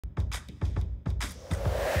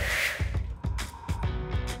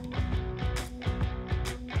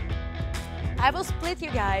I will split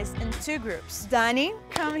you guys in 2 groups. Dani,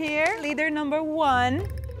 come here. Leader number 1,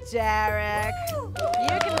 JAREK.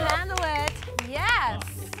 You can handle it. Yes.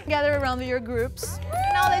 Gather around your groups.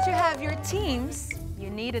 Now that you have your teams,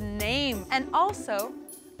 you need a name and also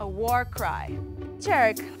a war cry.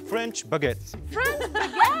 JAREK. French baguette. French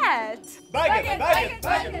baguette.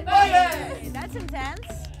 Baguette. Okay, that's intense.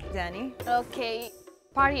 Dani. Okay.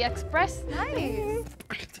 Party Express. Nice.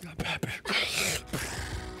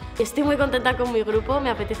 Estoy muy contenta con mi grupo,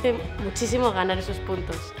 me apetece muchísimo ganar esos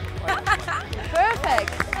puntos.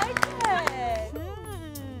 Perfect. Okay.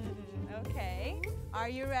 Okay. Are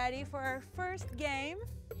you ready for our first game?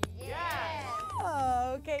 Yes.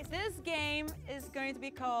 Oh, okay. This game is going to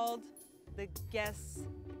be called the Guess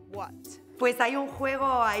What. Pues hay un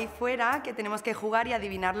juego ahí fuera que tenemos que jugar y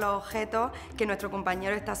adivinar los objetos que nuestro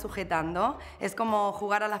compañero está sujetando. Es como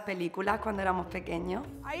jugar a las películas cuando éramos pequeños.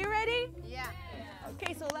 Are you ready? Yeah.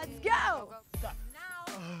 Okay, so let's go.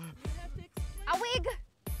 A wig.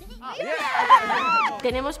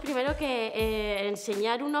 Tenemos primero que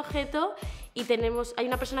enseñar un objeto y hay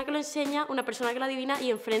una persona que lo enseña, una persona que lo adivina y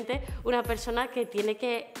enfrente una persona que tiene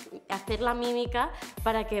que hacer la mímica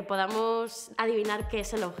para que podamos adivinar qué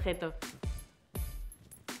es el objeto.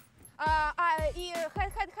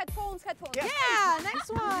 Headphones. Yeah, next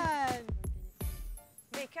one.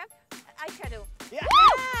 Makeup. Eyeshadow. Yeah.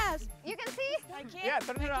 Yes. You can see? I can't. Yeah,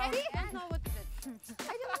 turn it around. I don't know what it is. I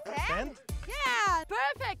don't know. Stand. Yeah.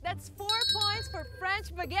 Perfect. That's 4 points for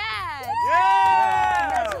French baguette.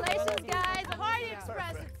 Yeah! Congratulations, guys. Party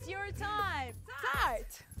Express, it's your time. Start.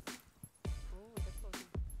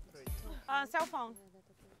 Cell phone,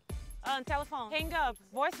 telephone, hang up,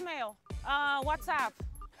 voicemail, WhatsApp,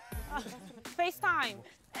 FaceTime.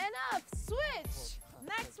 Enough. Switch.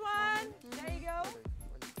 Next one. There you go.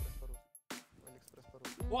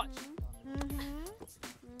 Watch.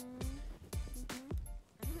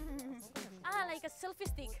 Like a selfie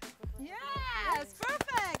stick. Yes.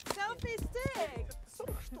 Perfect. Selfie stick.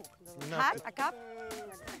 Hat. A cup.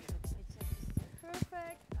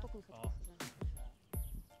 Perfect.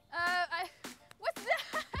 What's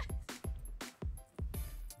that?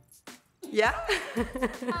 Yeah?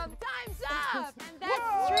 Time's up. And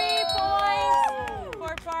that's 3 points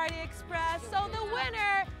for Party Express. So the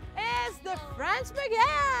winner is the French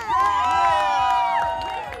baguette.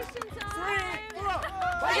 Celebration time.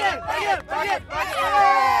 Baguette.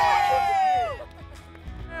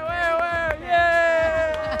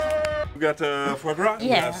 We got foie gras. We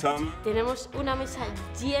have some. Tenemos una mesa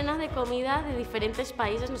llena de comida de diferentes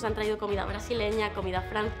países, nos han traído comida brasileña, comida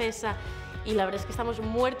francesa y la verdad es que estamos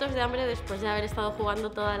muertos de hambre después de haber estado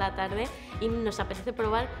jugando toda la tarde y nos apetece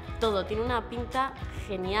probar todo. Tiene una pinta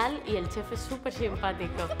genial y el chef es súper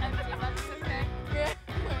simpático.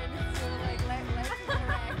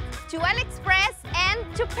 To AliExpress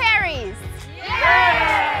and to Paris.